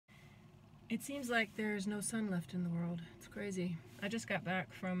It seems like there's no sun left in the world. It's crazy. I just got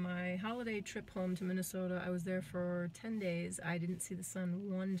back from my holiday trip home to Minnesota. I was there for 10 days. I didn't see the sun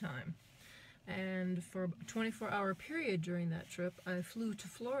one time. And for a 24-hour period during that trip, I flew to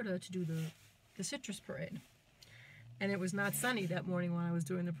Florida to do the citrus parade. And it was not sunny that morning when I was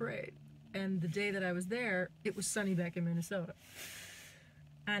doing the parade. And the day that I was there, it was sunny back in Minnesota.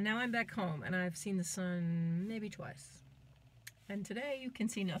 And now I'm back home, and I've seen the sun maybe twice. And today you can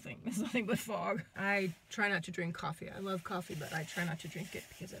see nothing. There's nothing but fog. I try not to drink coffee. I love coffee, but I try not to drink it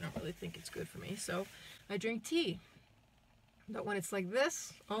because I don't really think it's good for me. So I drink tea. But when it's like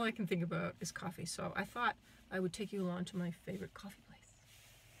this, all I can think about is coffee. So I thought I would take you along to my favorite coffee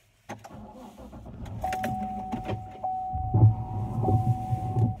place.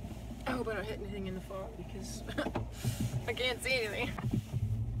 I hope I don't hit anything in the fog because I can't see anything.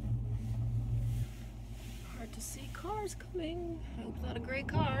 Hard to see cars coming. I hope it's not a gray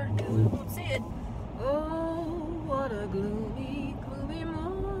car because I won't see it. Oh, what a gloomy, gloomy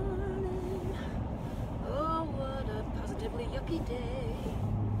morning. Oh, what a positively yucky day.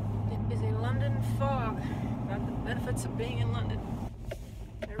 It is a London fog. Got the benefits of being in London.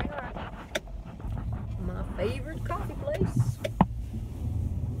 There we are. My favorite coffee place.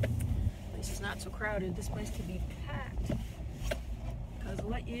 This is not so crowded. This place could be packed. Because I'll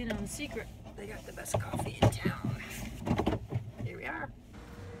let you in on the secret. They got the best coffee in town. Here we are.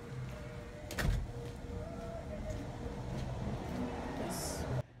 Yes.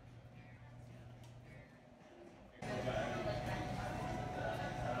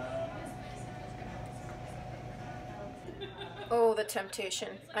 Oh, the temptation.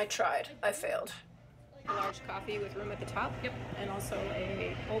 I tried. I failed. A large coffee with room at the top. Yep. And also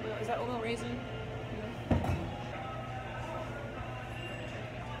a oatmeal. Is that oatmeal raisin?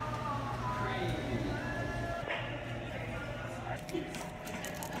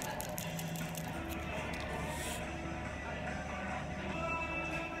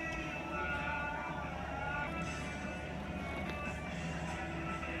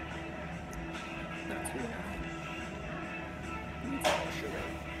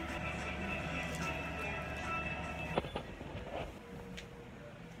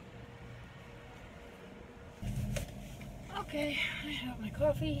 Okay, I have my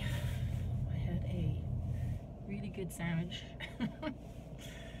coffee. I had a really good sandwich.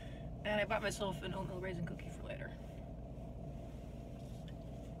 And I bought myself an oatmeal raisin cookie for later.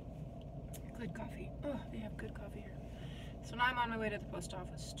 Good coffee. Oh, they have good coffee here. So now I'm on my way to the post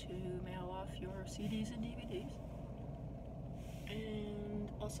office to mail off your CDs and DVDs.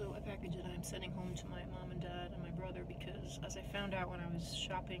 And also a package that I'm sending home to my mom and dad and my brother because as I found out when I was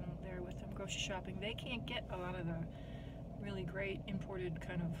shopping there with them, grocery shopping, they can't get a lot of the really great imported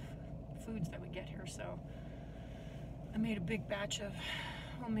kind of foods that we get here. So I made a big batch of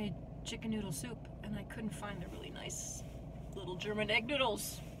homemade chicken noodle soup and I couldn't find the really nice little German egg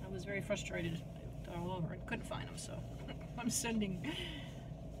noodles. I was very frustrated. I looked all over and couldn't find them, so I'm sending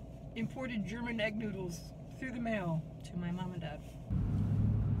imported German egg noodles through the mail to my mom and dad.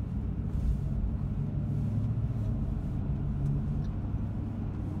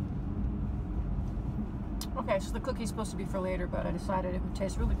 Okay, so the cookie's supposed to be for later, but I decided it would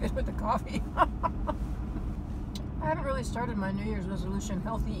taste really good with the coffee. I haven't really started my New Year's resolution,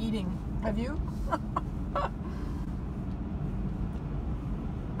 healthy eating. Have you?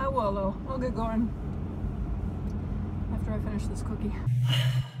 I will, though. I'll get going after I finish this cookie.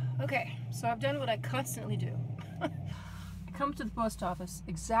 Okay, so I've done what I constantly do. I come to the post office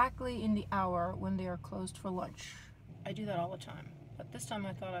exactly in the hour when they are closed for lunch. I do that all the time, but this time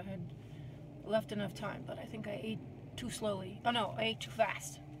I thought I had left enough time, but I think I ate too slowly. Oh no, I ate too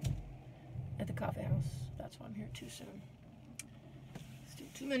fast at the coffee house. That's why I'm here too soon. Still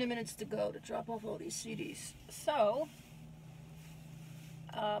too many minutes to go to drop off all these CDs. So,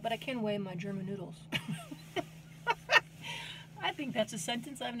 but I can weigh my German noodles. I think that's a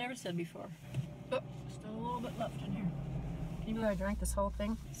sentence I've never said before. Oh, still a little bit left in here. Can you believe I drank this whole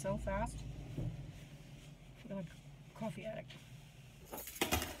thing so fast? I feel like a coffee addict.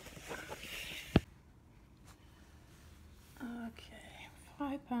 Okay,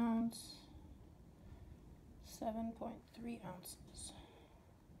 5 pounds, 7.3 ounces.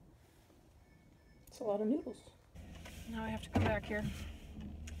 It's a lot of noodles. Now I have to come back here.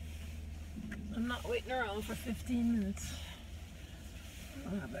 I'm not waiting around for 15 minutes. I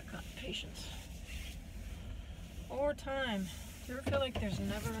don't have that kind of patience. Or time. Do you ever feel like there's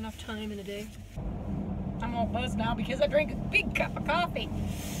never enough time in a day? I'm all buzzed now because I drank a big cup of coffee.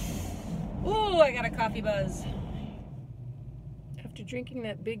 Ooh, I got a coffee buzz. After drinking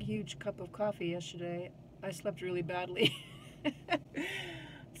that big, huge cup of coffee yesterday, I slept really badly.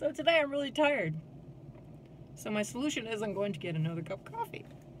 So today I'm really tired. So my solution is I'm going to get another cup of coffee.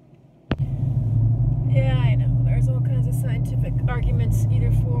 Yeah, I know. There's all kinds of scientific arguments either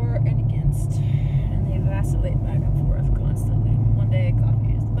for and against. And they vacillate back and forth constantly. One day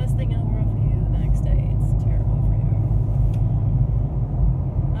coffee is the best thing in the world for you. The next day it's terrible for you.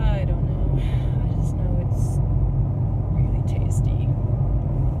 I don't know. I just know it's really tasty.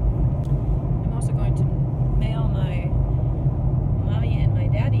 I'm also going to mail my mommy and my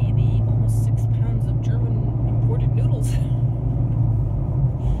daddy the almost 6 pounds of German imported noodles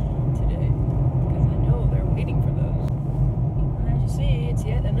today, because I know they're waiting for those. And as you see, it's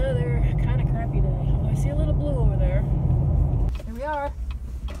yet another kind of crappy day. Oh, I see a little blue over there. Here we are,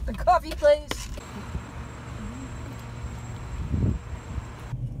 the coffee place.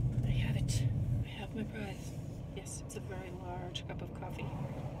 I have it. I have my prize. Yes, it's a very large cup of coffee.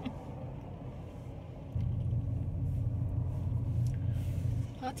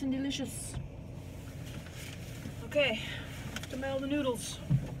 Hot and delicious. Okay, have to mail the noodles.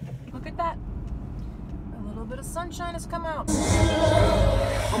 Look at that. A little bit of sunshine has come out.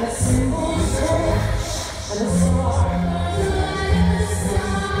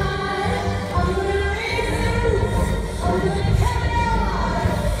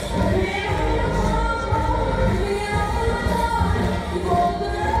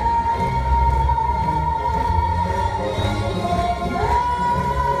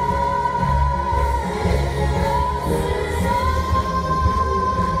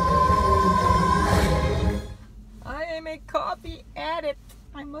 I am a coffee addict.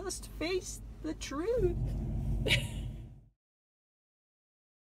 I must face the truth.